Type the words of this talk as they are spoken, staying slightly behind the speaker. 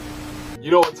You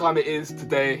know what time it is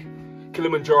today?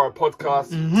 Kilimanjaro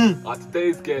podcast.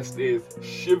 Today's guest is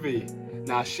Shivy.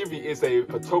 Now, Shivy is a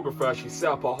photographer. She set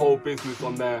up a whole business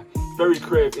on there. Very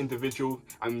creative individual.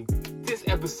 And this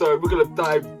episode, we're going to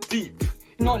dive deep.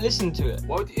 Not listen to it.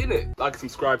 Why would you in it? Like,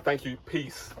 subscribe. Thank you.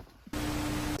 Peace.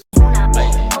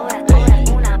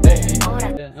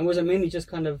 And was it mainly just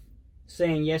kind of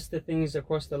saying yes to things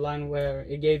across the line where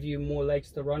it gave you more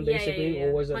legs to run, basically? Yeah.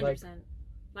 Or was it 100%.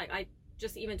 Like, I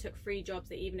just even took free jobs,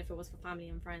 that even if it was for family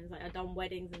and friends. Like, I'd done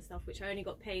weddings and stuff, which I only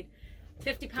got paid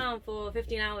 £50 for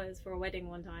 15 hours for a wedding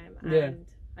one time. And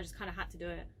I just kind of had to do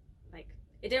it. Like,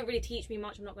 it didn't really teach me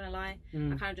much, I'm not going to lie. I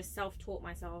kind of just self-taught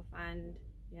myself and,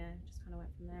 just kind of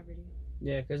went from there, really.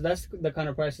 Yeah, because that's the kind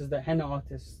of prices that henna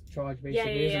artists charge,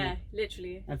 basically, isn't it?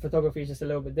 Literally. And photography is just a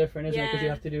little bit different, isn't it? Because you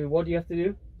have to do, what do you have to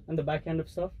do on the back end of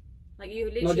stuff? Like, you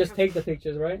literally not just take the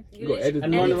pictures, right? You got editing.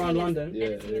 And run around London.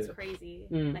 Editing is crazy.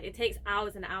 Like, it takes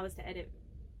hours and hours to edit.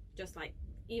 Just like,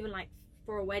 even like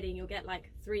for a wedding, you'll get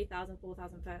like 3,000,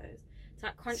 4,000 photos. To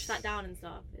like crunch that down and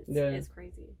stuff, it's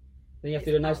crazy. Then you have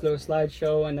to do a nice little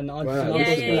slideshow, and then the artist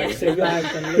like sit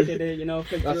back and look at it, you know,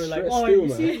 flip through like, oh, you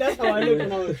see, that's how I look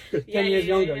when I was 10 years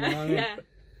younger, you know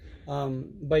what I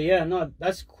mean? But yeah, no,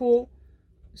 that's cool.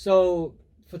 So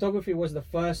photography was the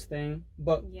first thing,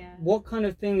 but what kind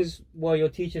of things were your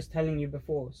teachers telling you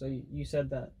before? So you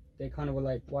said that they kind of were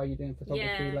like, why are you doing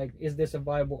photography? Like, is this a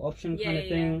viable option kind of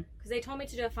thing? Because they told me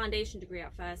to do a foundation degree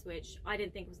at first, which I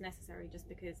didn't think was necessary, just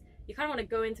because you kind of want to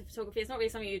go into photography. It's not really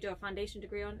something you do a foundation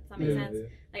degree on, if that makes sense.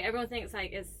 Like, everyone thinks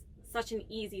like it's such an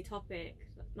easy topic,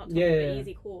 not topic, but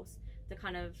easy course to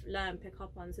kind of learn, pick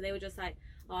up on. So they were just like,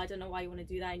 oh, I don't know why you want to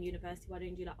do that in university. Why don't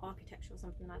you do like architecture or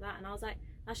something like that? And I was like,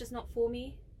 that's just not for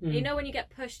me. And you know, when you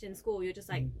get pushed in school, you're just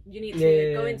like, you need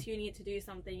to go into, you need to do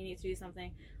something, you need to do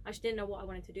something. I just didn't know what I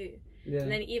wanted to do.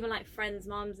 And then even like friends,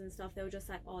 mums and stuff, they were just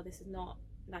like, oh, this is not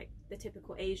like the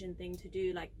typical Asian thing to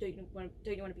do. Like, don't you want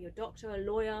to be a doctor, a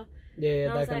lawyer?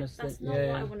 And I was like, that's not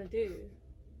what I want to do.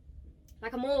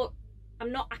 Like,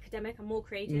 I'm not academic, I'm more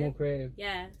creative. More creative.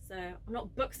 Yeah, so I'm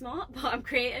not book smart, but I'm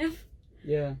creative.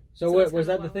 Yeah. So was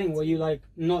that the thing? Were you like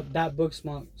not that book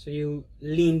smart, so you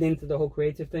leaned into the whole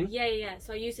creative thing? Yeah.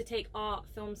 So I used to take art,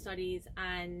 film studies,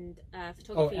 and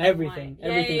photography. Oh, everything.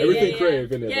 Everything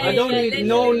creative, innit? I don't need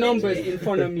no numbers in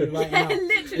front of me right now.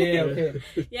 Literally. Yeah, okay.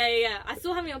 Yeah. I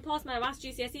still haven't even passed my maths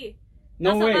GCSE.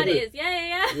 No That's way. how bad it is.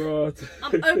 Yeah. Right.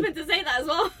 I'm open to say that as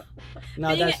well.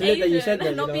 Nah, being that's an it that you Asian said that.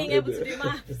 and not you being know? able to do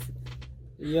maths.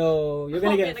 Yo, you're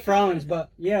gonna get frowns,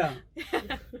 but yeah.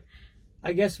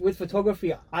 I guess with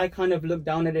photography, I kind of looked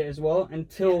down at it as well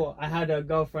until I had a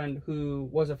girlfriend who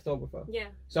was a photographer. Yeah.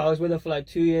 So I was with her for like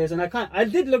 2 years, and I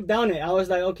did look down at it. I was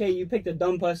like, okay, you picked a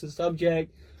dumb person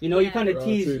subject. You know, you kind of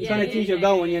tease your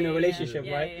girl when you're in a relationship,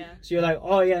 right? Yeah. So you're like,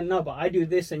 oh yeah, no, but I do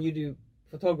this and you do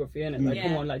photography, innit? Like,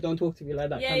 come on, like, don't talk to me like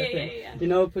that kind of thing. You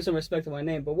know, put some respect on my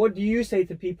name. But what do you say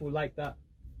to people like that?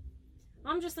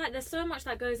 I'm just like, there's so much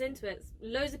that goes into it.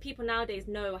 Loads of people nowadays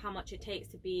know how much it takes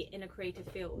to be in a creative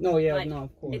field. No, yeah, like, no,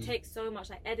 of course. It takes so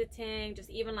much, like editing, just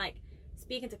even like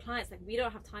speaking to clients, like we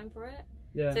don't have time for it.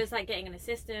 Yeah. So it's like getting an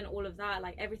assistant, all of that,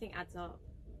 like everything adds up.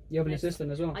 You have an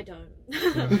assistant as well? I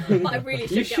don't. But I really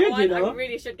should get one. You know? I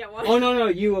really should get one. Oh, no,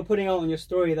 you were putting out on your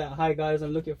story that, hi guys,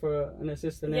 I'm looking for an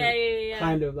assistant. Yeah.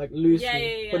 Kind of like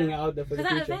loosely putting it out there for the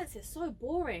future. Because at events, it's so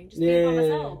boring, just being by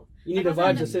myself. You need a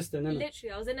vibes assistant, innit?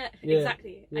 Literally, I was in it,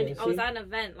 exactly. And I was at an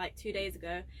event like 2 days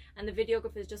ago, and the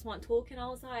videographers just weren't talking. I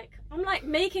was like, I'm like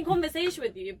making conversation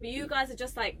with you, but you guys are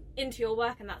just like into your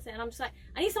work and that's it. And I'm just like,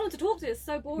 I need someone to talk to. It's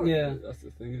so boring. Yeah. That's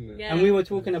the thing, isn't it? Yeah. And we were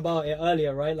talking about it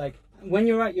earlier, right? Like, when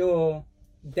you're at your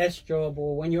desk job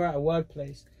or when you're at a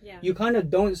workplace, you kind of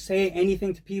don't say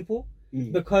anything to people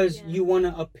because you want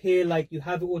to appear like you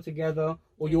have it all together,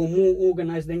 or you're more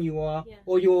organized than you are,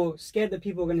 or you're scared that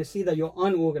people are going to see that you're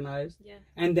unorganized,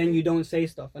 and then you don't say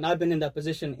stuff. And I've been in that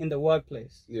position in the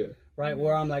workplace, right,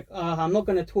 where I'm like, I'm not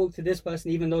going to talk to this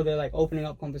person even though they're like opening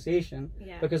up conversation,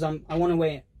 because I want to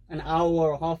wait an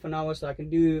hour or half an hour so I can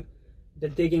do the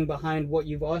digging behind what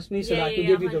you've asked me, so that I can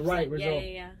give you the right result.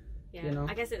 Yeah. You know?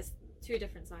 I guess it's two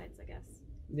different sides, I guess.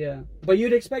 Yeah, but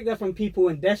you'd expect that from people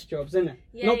in desk jobs, isn't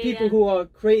it? Not people who are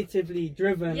creatively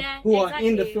driven, who are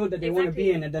in the field that they want to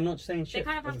be in, and they're not saying shit.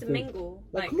 They kind of have to mingle.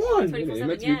 Like, come on! You're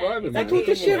meant to be vibing, Like, talk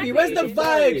to Shivy, where's the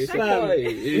vibes, fam?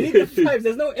 You need the vibes,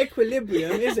 there's no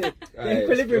equilibrium, is it? The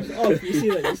equilibrium's off, you see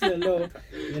that low,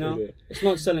 you know? It's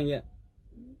not selling yet.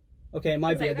 Okay, it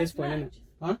might be at this point, isn't it?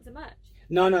 Huh? Is it merch?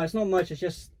 No, it's not much, it's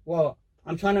just, well,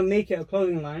 I'm trying to make it a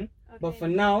clothing line, but for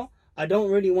now, I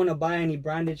don't really want to buy any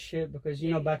branded shit because,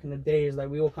 you know, back in the days, like,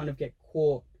 we all kind of get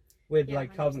caught with,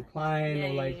 like, Calvin Klein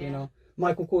or, like, you know,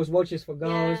 Michael Kors watches for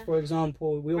girls, for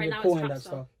example. We all get caught in that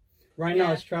stuff. Right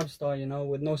now it's Trapstar, you know,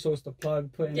 with no source to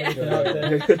plug, putting everything out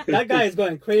there. That guy is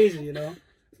going crazy, you know.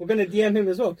 We're gonna DM him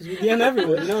as well because we DM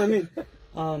everyone, you know what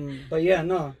I mean? But yeah,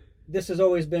 no, this has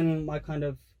always been my kind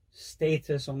of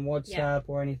status on WhatsApp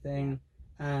or anything,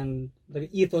 and the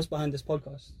ethos behind this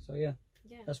podcast. So yeah,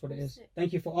 that's what it is.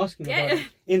 Thank you for asking about it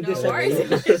in this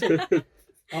episode.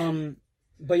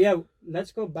 But yeah,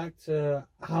 let's go back to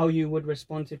how you would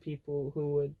respond to people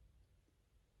who would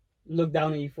look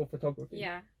down on you for photography.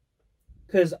 Yeah.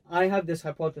 Because I have this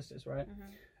hypothesis, right?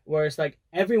 Where it's like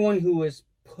everyone who is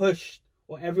pushed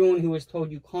or everyone who is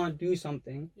told you can't do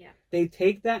something, they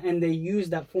take that and they use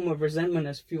that form of resentment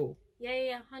as fuel.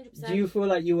 Yeah, 100%. Do you feel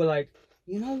like you were like,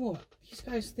 you know what? These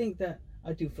guys think that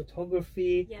I do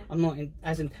photography. I'm not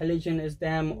as intelligent as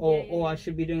them, or I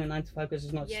should be doing a 9 to 5 because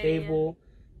it's not stable.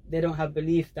 They don't have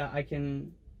belief that I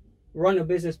can run a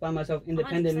business by myself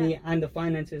independently 100%. And the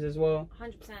finances as well.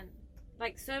 100%.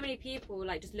 Like, so many people,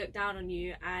 like, just look down on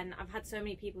you, and I've had so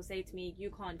many people say to me, you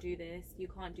can't do this, you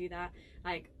can't do that.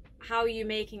 Like, how are you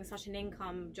making such an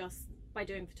income just by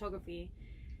doing photography?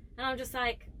 And I'm just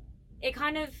like, it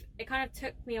kind of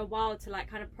took me a while to, like,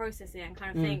 kind of process it and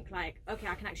kind of think, like, okay,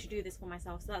 I can actually do this for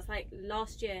myself. So that's, like,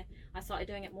 last year I started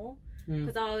doing it more,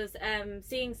 because I was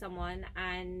seeing someone,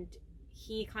 and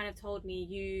he kind of told me,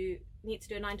 you need to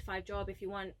do a 9 to 5 job if you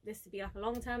want this to be, like, a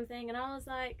long-term thing. And I was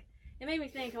like, it made me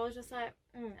think. I was just like,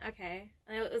 okay.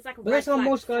 And it was like a. But that's how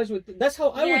most guys would. That's how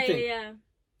I would think. Yeah.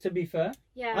 To be fair.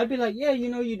 Yeah. I'd be like, yeah, you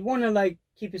know, you'd want to like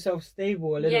keep yourself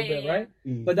stable a little bit, right?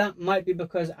 But that might be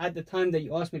because at the time that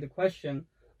you asked me the question,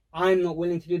 I'm not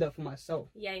willing to do that for myself.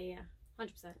 Yeah.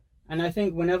 100%. And I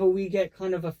think whenever we get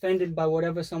kind of offended by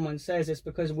whatever someone says, it's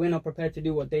because we're not prepared to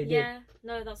do what they did. Yeah.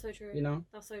 No, that's so true. You know.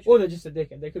 That's so true. Or they're just a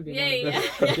dickhead. They could be. Yeah.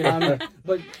 You know what I mean?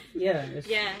 But yeah.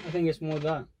 I think it's more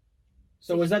that.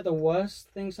 So was that the worst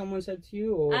thing someone said to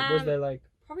you, or was there like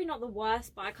probably not the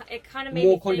worst, but it kind of made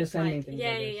me think condescending like, things?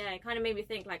 Yeah. It kind of made me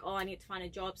think like, oh, I need to find a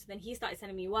job. So then he started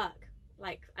sending me work,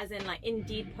 like as in like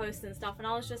Indeed posts and stuff, and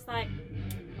I was just like,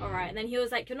 all right. And then he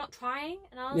was like, you're not trying,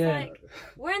 and I was like,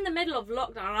 we're in the middle of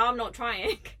lockdown, and I'm not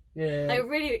trying. Yeah. Like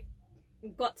really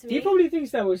got to me. He probably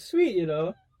thinks that was sweet, you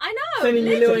know. I know. Sending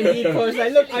you little Indeed posts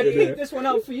like, look, I picked this one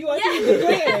out for you. I think it's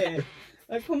great.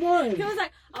 Like, come on. He was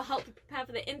like, I'll help you prepare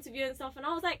for the interview and stuff. And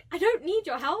I was like, I don't need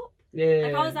your help. Yeah.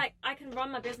 Like, I was like, I can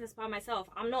run my business by myself.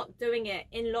 I'm not doing it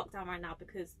in lockdown right now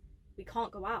because we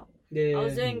can't go out. Yeah. I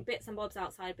was doing bits and bobs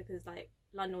outside because, like,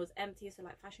 London was empty. So,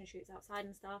 like, fashion shoots outside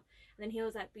and stuff. And then he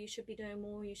was like, but you should be doing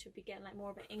more. You should be getting, like, more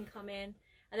of an income in.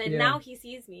 And then now he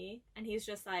sees me and he's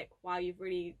just like, wow, you've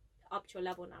really upped your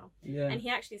level now. Yeah. And he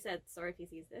actually said, sorry if he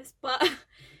sees this, but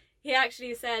he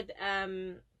actually said,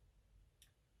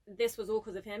 this was all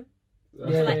because of him.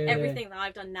 So like everything that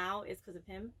I've done now is because of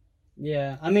him.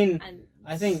 Yeah, I mean, and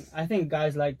I think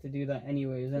guys like to do that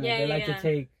anyways, isn't it? They like to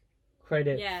take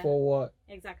credit for what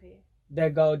their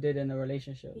girl did in a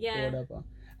relationship or whatever.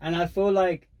 And I feel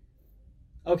like,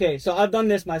 okay, so I've done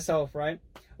this myself, right?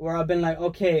 Where I've been like,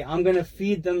 okay, I'm gonna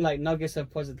feed them like nuggets of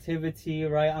positivity,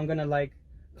 right? I'm gonna like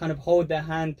kind of hold their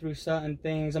hand through certain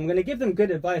things. I'm gonna give them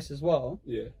good advice as well.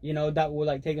 Yeah. You know, that will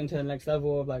like take them to the next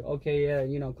level of like, okay, yeah,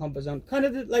 you know, comfort zone. Kind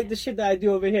of like the shit that I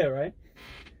do over here, right?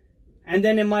 And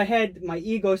then in my head, my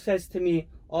ego says to me,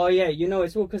 oh yeah, you know,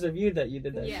 it's all because of you that you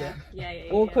did that shit.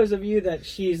 Yeah. All because of you that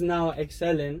she's now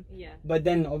excelling. Yeah. But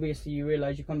then obviously you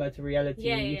realize you come back to reality.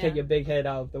 You take your big head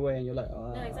out of the way and you're like,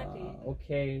 oh, no, exactly.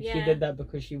 Okay, she did that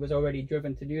because she was already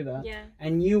driven to do that. Yeah.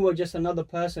 And you were just another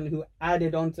person who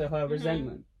added on to her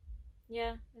resentment.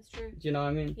 Yeah, that's true. Do you know what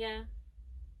I mean? Yeah.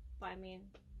 But I mean,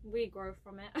 we grow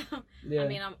from it. Yeah. I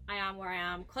mean, I am where I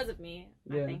am because of me,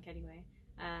 I think, anyway.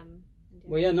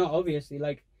 Well, yeah, no, obviously,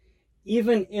 like,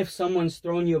 even if someone's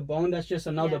thrown you a bone, that's just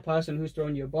another person who's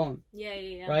thrown you a bone.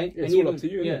 Yeah. Right? Yeah, it's all up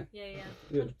to you, Yeah.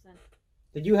 100%.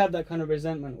 Did you have that kind of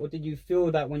resentment, or did you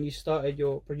feel that when you started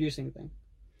your producing thing?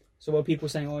 So were people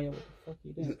saying, oh, yeah, what the fuck are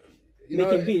you doing?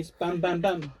 Making beats, bam, bam,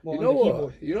 bam. You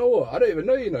know what? I don't even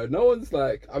know, you know. No one's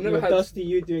like, I've never had... Dusty,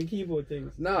 you doing keyboard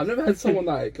things. Nah, I've never had someone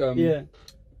like,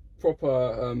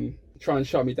 proper, try and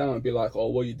shut me down and be like, oh,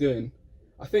 what are you doing?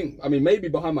 I mean, maybe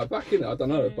behind my back, innit? I don't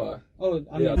know, but... Oh,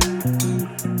 I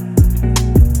mean...